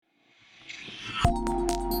Hey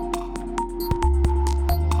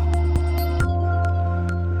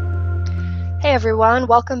everyone,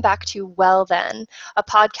 welcome back to Well Then, a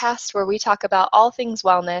podcast where we talk about all things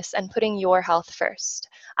wellness and putting your health first.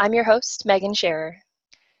 I'm your host, Megan Scherer.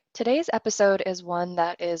 Today's episode is one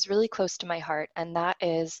that is really close to my heart, and that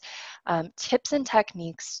is tips and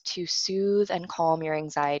techniques to soothe and calm your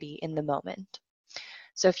anxiety in the moment.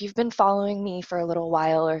 So if you've been following me for a little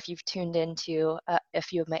while, or if you've tuned into a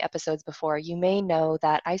few of my episodes before, you may know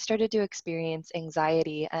that I started to experience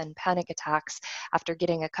anxiety and panic attacks after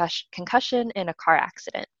getting a concussion in a car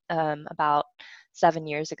accident about 7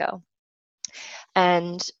 years ago.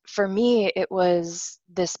 And for me, it was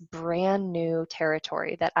this brand new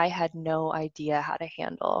territory that I had no idea how to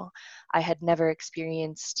handle. I had never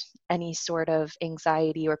experienced any sort of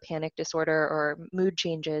anxiety or panic disorder or mood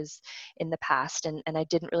changes in the past, and I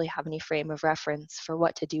didn't really have any frame of reference for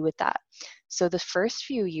what to do with that. So the first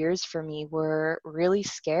few years for me were really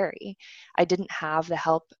scary. I didn't have the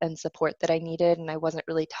help and support that I needed, and I wasn't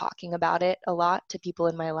really talking about it a lot to people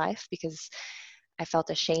in my life because I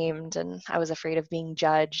felt ashamed and I was afraid of being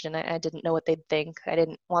judged, and I didn't know what they'd think. I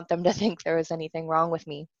didn't want them to think there was anything wrong with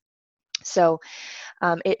me. So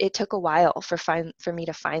it took a while for me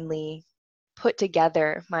to finally put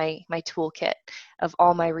together my toolkit of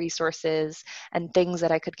all my resources and things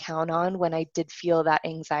that I could count on when I did feel that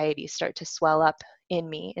anxiety start to swell up in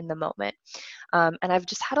me in the moment. And I've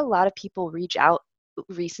just had a lot of people reach out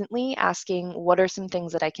recently asking what are some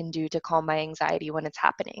things that I can do to calm my anxiety when it's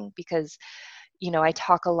happening, because I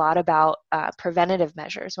talk a lot about preventative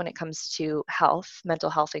measures when it comes to health, mental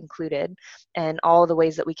health included, and all the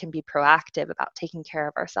ways that we can be proactive about taking care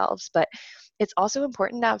of ourselves. But it's also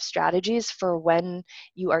important to have strategies for when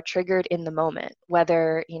you are triggered in the moment,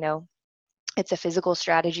 whether, it's a physical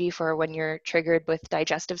strategy for when you're triggered with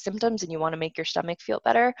digestive symptoms and you want to make your stomach feel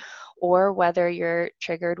better, or whether you're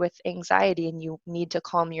triggered with anxiety and you need to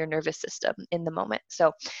calm your nervous system in the moment.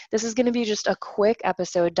 So this is going to be just a quick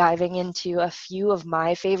episode diving into a few of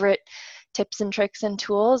my favorite tips and tricks and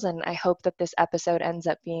tools, and I hope that this episode ends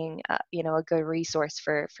up being a good resource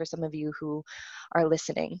for some of you who are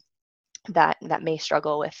listening that may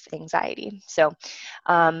struggle with anxiety. So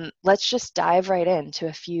let's just dive right into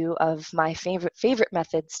a few of my favorite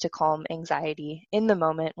methods to calm anxiety in the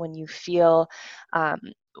moment when you feel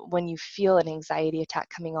an anxiety attack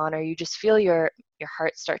coming on, or you just feel your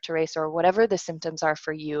heart start to race, or whatever the symptoms are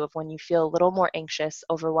for you of when you feel a little more anxious,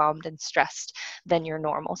 overwhelmed, and stressed than your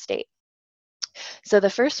normal state. So the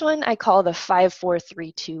first one I call the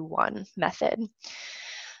 5-4-3-2-1 method.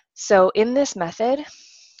 So in this method,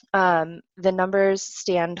 the numbers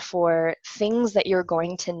stand for things that you're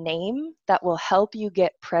going to name that will help you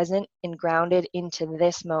get present and grounded into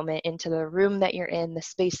this moment, into the room that you're in, the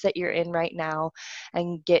space that you're in right now,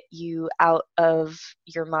 and get you out of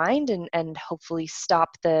your mind and hopefully stop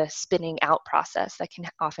the spinning out process that can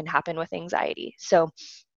often happen with anxiety. So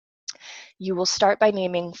you will start by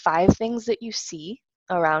naming 5 things that you see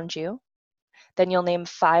around you. Then you'll name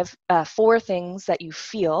 4 things that you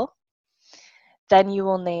feel. Then you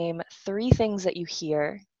will name 3 things that you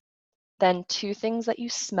hear, then 2 things that you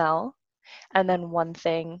smell, and then 1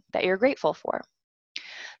 thing that you're grateful for.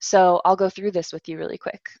 So I'll go through this with you really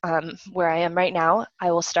quick. Where I am right now,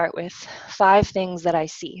 I will start with 5 things that I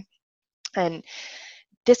see. And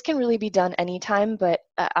this can really be done anytime, but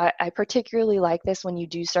I particularly like this when you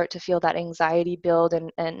do start to feel that anxiety build,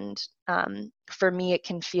 and for me, it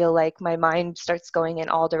can feel like my mind starts going in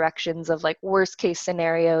all directions of like worst case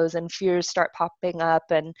scenarios, and fears start popping up,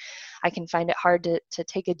 and I can find it hard to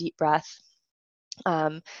take a deep breath.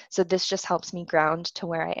 So this just helps me ground to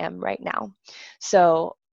where I am right now.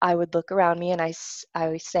 So I would look around me and I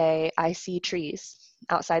would say, I see trees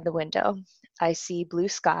outside the window. I see blue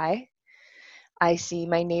sky. I see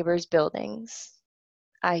my neighbor's buildings.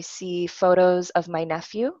 I see photos of my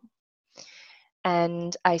nephew,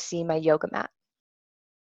 and I see my yoga mat.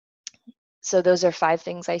 So those are 5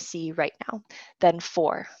 things I see right now. Then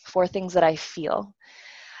 4 things that I feel.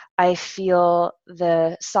 I feel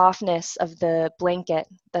the softness of the blanket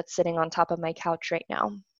that's sitting on top of my couch right now.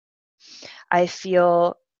 I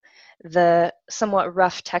feel the somewhat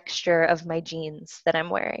rough texture of my jeans that I'm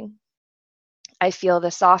wearing. I feel the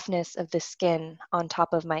softness of the skin on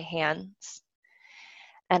top of my hands.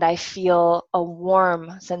 And I feel a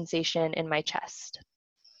warm sensation in my chest.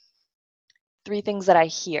 3 things that I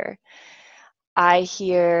hear. I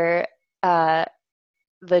hear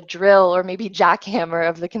the drill or maybe jackhammer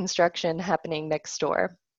of the construction happening next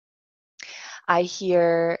door. I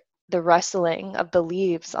hear the rustling of the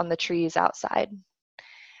leaves on the trees outside.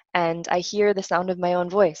 And I hear the sound of my own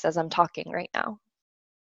voice as I'm talking right now.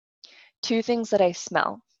 2 things that I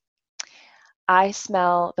smell. I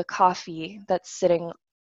smell the coffee that's sitting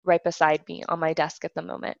right beside me on my desk at the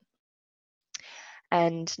moment.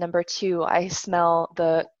 And number 2, I smell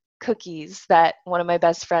the cookies that one of my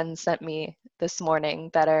best friends sent me this morning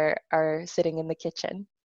that are sitting in the kitchen.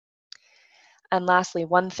 And lastly,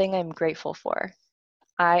 one thing I'm grateful for.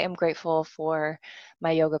 I am grateful for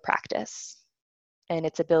my yoga practice and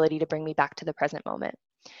its ability to bring me back to the present moment.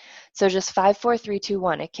 So just 5, 4, 3, 2,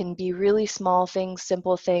 1. It can be really small things,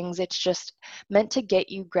 simple things. It's just meant to get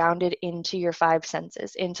you grounded into your 5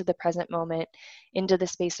 senses, into the present moment, into the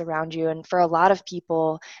space around you. And for a lot of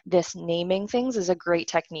people, this naming things is a great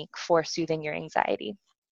technique for soothing your anxiety.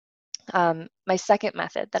 My second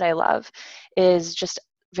method that I love is just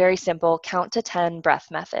very simple, count to 10 breath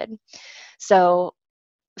method. So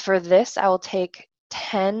for this, I will take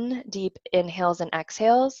 10 deep inhales and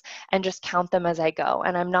exhales and just count them as I go.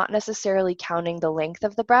 And I'm not necessarily counting the length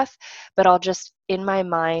of the breath, but I'll just, in my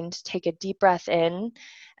mind, take a deep breath in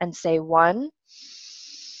and say 1.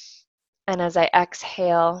 And as I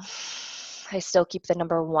exhale, I still keep the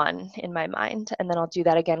number 1 in my mind. And then I'll do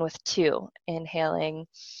that again with 2, inhaling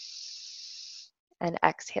and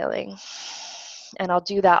exhaling. And I'll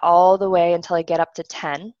do that all the way until I get up to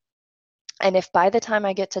 10. And if by the time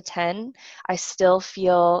I get to 10, I still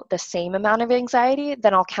feel the same amount of anxiety,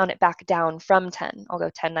 then I'll count it back down from 10. I'll go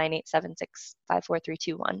 10, 9, 8, 7, 6, 5, 4, 3,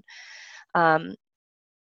 2, 1.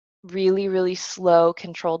 Really, really slow,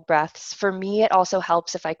 controlled breaths. For me, it also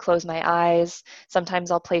helps if I close my eyes. Sometimes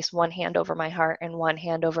I'll place one hand over my heart and one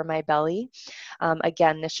hand over my belly.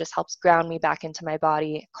 Again, this just helps ground me back into my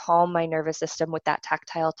body, calm my nervous system with that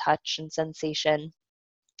tactile touch and sensation.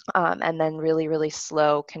 And then really, really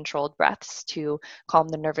slow, controlled breaths to calm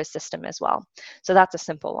the nervous system as well. So that's a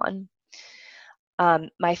simple one.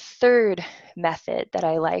 My third method that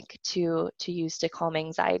I like to use to calm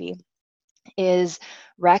anxiety is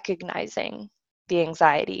recognizing the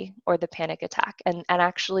anxiety or the panic attack and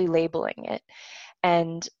actually labeling it.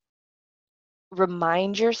 And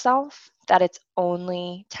remind yourself that it's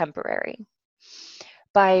only temporary.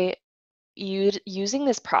 By using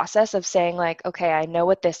this process of saying like, okay, I know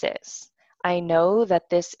what this is. I know that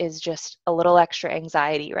this is just a little extra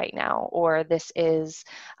anxiety right now, or this is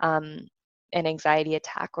an anxiety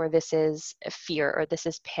attack, or this is fear, or this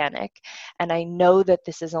is panic. And I know that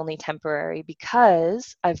this is only temporary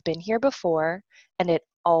because I've been here before and it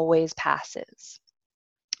always passes.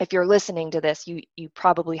 If you're listening to this, you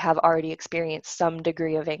probably have already experienced some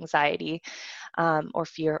degree of anxiety or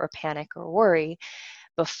fear or panic or worry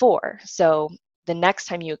before. So the next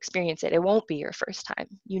time you experience it, it won't be your first time.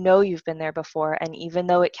 You know you've been there before, and even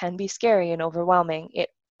though it can be scary and overwhelming, it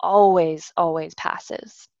always, always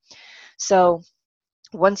passes. So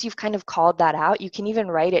once you've kind of called that out, you can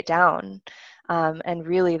even write it down. And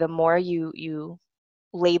really, the more you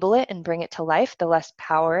label it and bring it to life, the less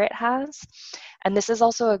power it has. And this is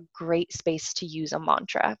also a great space to use a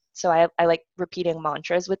mantra. So I like repeating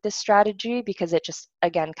mantras with this strategy because it just,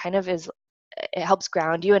 again, kind of is, it helps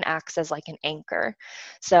ground you and acts as like an anchor.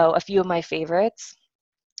 So a few of my favorites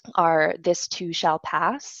are "This too shall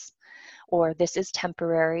pass," or "This is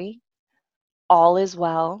temporary," "All is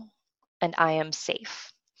well," and "I am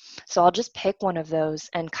safe." So I'll just pick one of those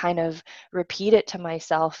and kind of repeat it to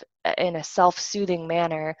myself in a self-soothing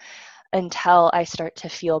manner until I start to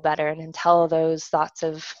feel better and until those thoughts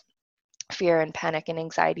of fear and panic and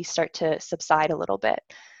anxiety start to subside a little bit.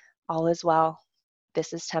 All is well.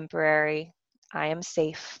 This is temporary. I am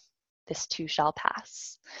safe. This too shall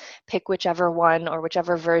pass. Pick whichever one or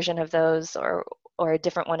whichever version of those or a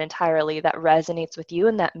different one entirely that resonates with you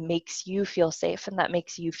and that makes you feel safe and that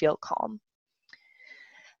makes you feel calm.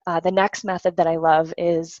 The next method that I love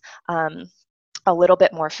is a little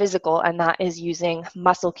bit more physical, and that is using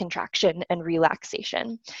muscle contraction and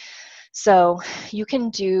relaxation. So you can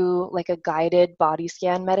do like a guided body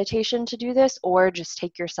scan meditation to do this, or just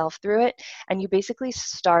take yourself through it. And you basically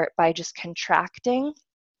start by just contracting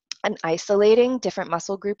and isolating different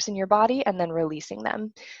muscle groups in your body and then releasing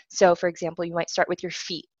them. So for example, you might start with your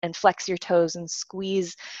feet and flex your toes and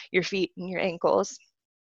squeeze your feet and your ankles,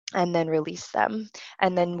 and then release them,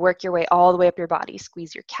 and then work your way all the way up your body.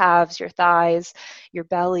 Squeeze your calves, your thighs, your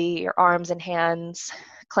belly, your arms and hands,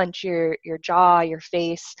 clench your jaw, your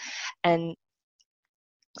face, and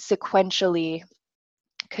sequentially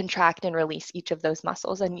contract and release each of those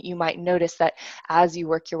muscles. And you might notice that as you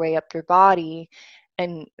work your way up your body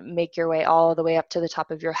and make your way all the way up to the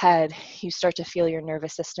top of your head, you start to feel your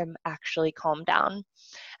nervous system actually calm down.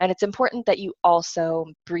 And it's important that you also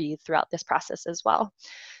breathe throughout this process as well.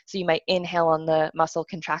 So you might inhale on the muscle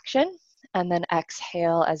contraction and then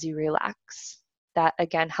exhale as you relax. that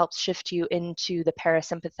again helps shift you into the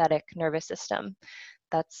parasympathetic nervous system.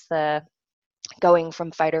 That's the going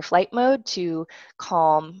from fight or flight mode to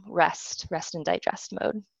calm, rest and digest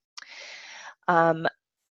mode.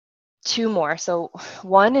 Two more. So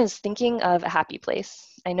one is thinking of a happy place.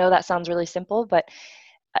 I know that sounds really simple, but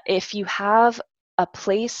if you have a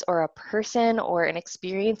place or a person or an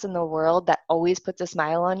experience in the world that always puts a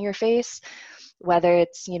smile on your face, whether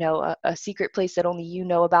it's, a secret place that only you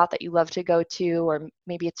know about that you love to go to, or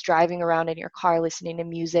maybe it's driving around in your car listening to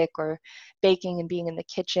music, or baking and being in the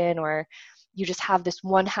kitchen, or you just have this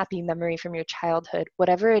one happy memory from your childhood,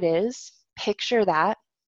 whatever it is, picture that,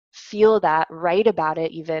 feel that, write about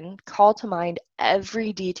it even, call to mind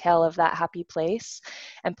every detail of that happy place,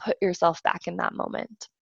 and put yourself back in that moment.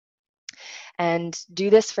 And do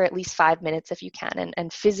this for at least 5 minutes if you can,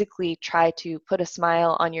 and physically try to put a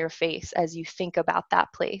smile on your face as you think about that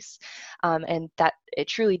place. And that it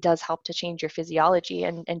truly does help to change your physiology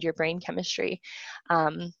and your brain chemistry.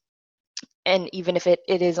 And even if it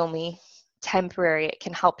is only temporary, it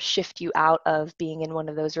can help shift you out of being in one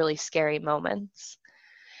of those really scary moments.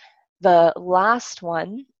 The last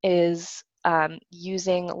one is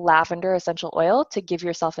using lavender essential oil to give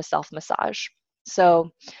yourself a self-massage. So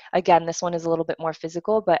again, this one is a little bit more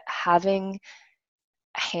physical, but having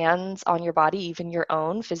hands on your body, even your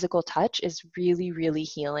own physical touch, is really, really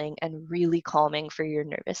healing and really calming for your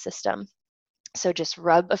nervous system. So just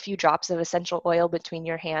rub a few drops of essential oil between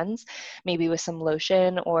your hands, maybe with some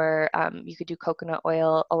lotion, or you could do coconut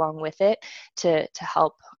oil along with it to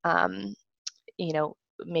help,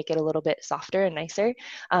 make it a little bit softer and nicer.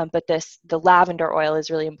 But the lavender oil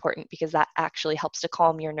is really important because that actually helps to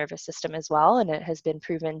calm your nervous system as well, and it has been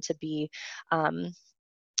proven to be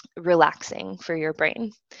relaxing for your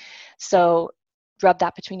brain. So rub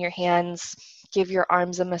that between your hands, give your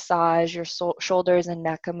arms a massage, your shoulders and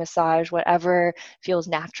neck a massage, whatever feels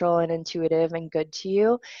natural and intuitive and good to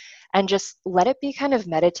you. And just let it be kind of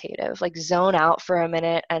meditative, like zone out for a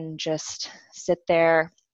minute and just sit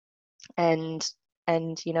there and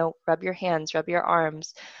rub your hands, rub your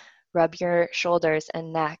arms, rub your shoulders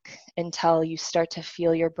and neck until you start to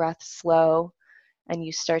feel your breath slow and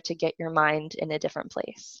you start to get your mind in a different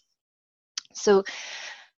place. So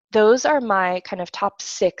those are my kind of top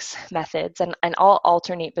 6 methods, and I'll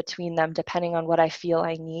alternate between them depending on what I feel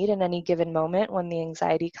I need in any given moment when the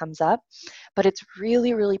anxiety comes up. But it's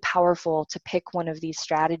really, really powerful to pick one of these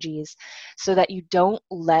strategies so that you don't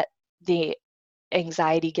let the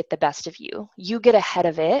anxiety get the best of you. You get ahead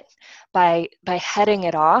of it by heading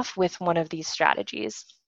it off with one of these strategies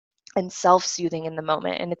and self-soothing in the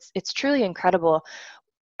moment. And it's truly incredible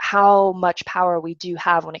how much power we do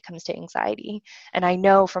have when it comes to anxiety. And I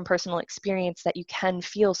know from personal experience that you can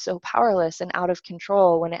feel so powerless and out of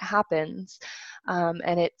control when it happens.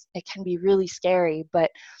 And it can be really scary. But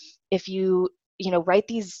if you write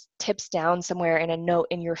these tips down somewhere in a note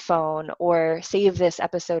in your phone, or save this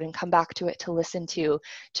episode and come back to it to listen to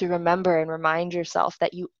remember and remind yourself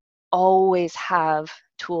that you always have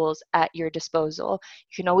tools at your disposal.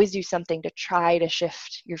 You can always do something to try to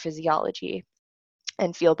shift your physiology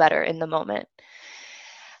and feel better in the moment.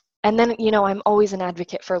 And then, I'm always an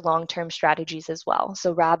advocate for long-term strategies as well.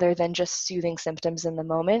 So rather than just soothing symptoms in the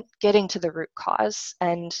moment, getting to the root cause.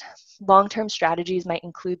 And long-term strategies might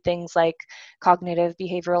include things like cognitive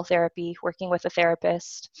behavioral therapy, working with a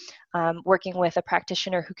therapist, working with a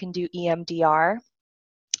practitioner who can do EMDR.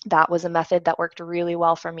 That was a method that worked really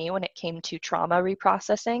well for me when it came to trauma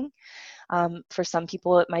reprocessing. For some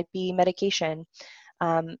people, it might be medication.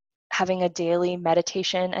 Having a daily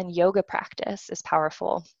meditation and yoga practice is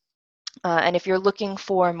powerful. And if you're looking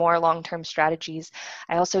for more long-term strategies,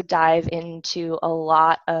 I also dive into a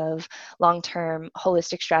lot of long-term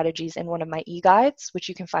holistic strategies in one of my e-guides, which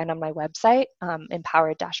you can find on my website,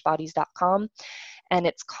 empowered-bodies.com. And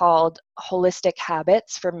it's called Holistic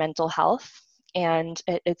Habits for Mental Health. And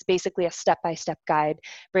it's basically a step-by-step guide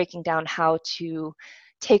breaking down how to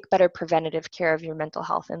take better preventative care of your mental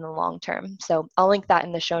health in the long term. So I'll link that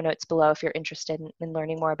in the show notes below if you're interested in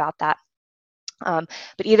learning more about that.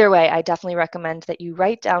 But either way, I definitely recommend that you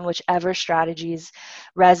write down whichever strategies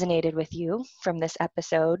resonated with you from this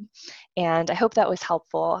episode. And I hope that was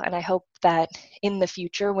helpful. And I hope that in the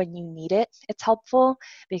future, when you need it, it's helpful,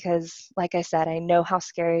 because like I said, I know how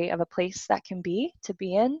scary of a place that can be to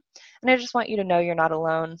be in. And I just want you to know you're not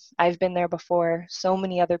alone. I've been there before. So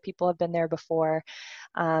many other people have been there before.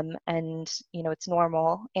 And, it's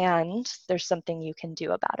normal. And there's something you can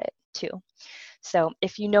do about it too. So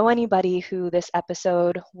if you know anybody who this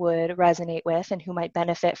episode would resonate with and who might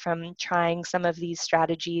benefit from trying some of these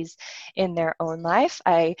strategies in their own life,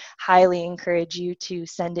 I highly encourage you to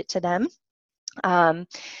send it to them.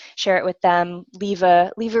 Share it with them. Leave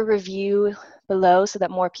a review below so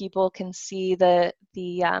that more people can see the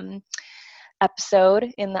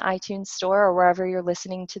episode in the iTunes store or wherever you're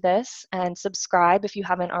listening to this, and subscribe if you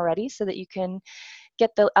haven't already so that you can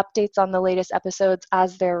get the updates on the latest episodes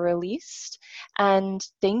as they're released. And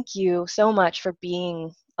thank you so much for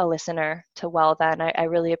being a listener to Well Then. I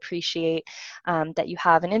really appreciate that you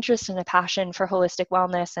have an interest and a passion for holistic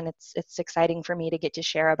wellness, and it's exciting for me to get to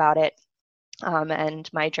share about it and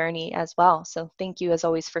my journey as well. So thank you as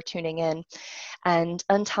always for tuning in. And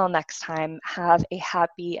until next time, have a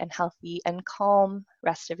happy and healthy and calm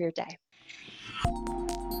rest of your day.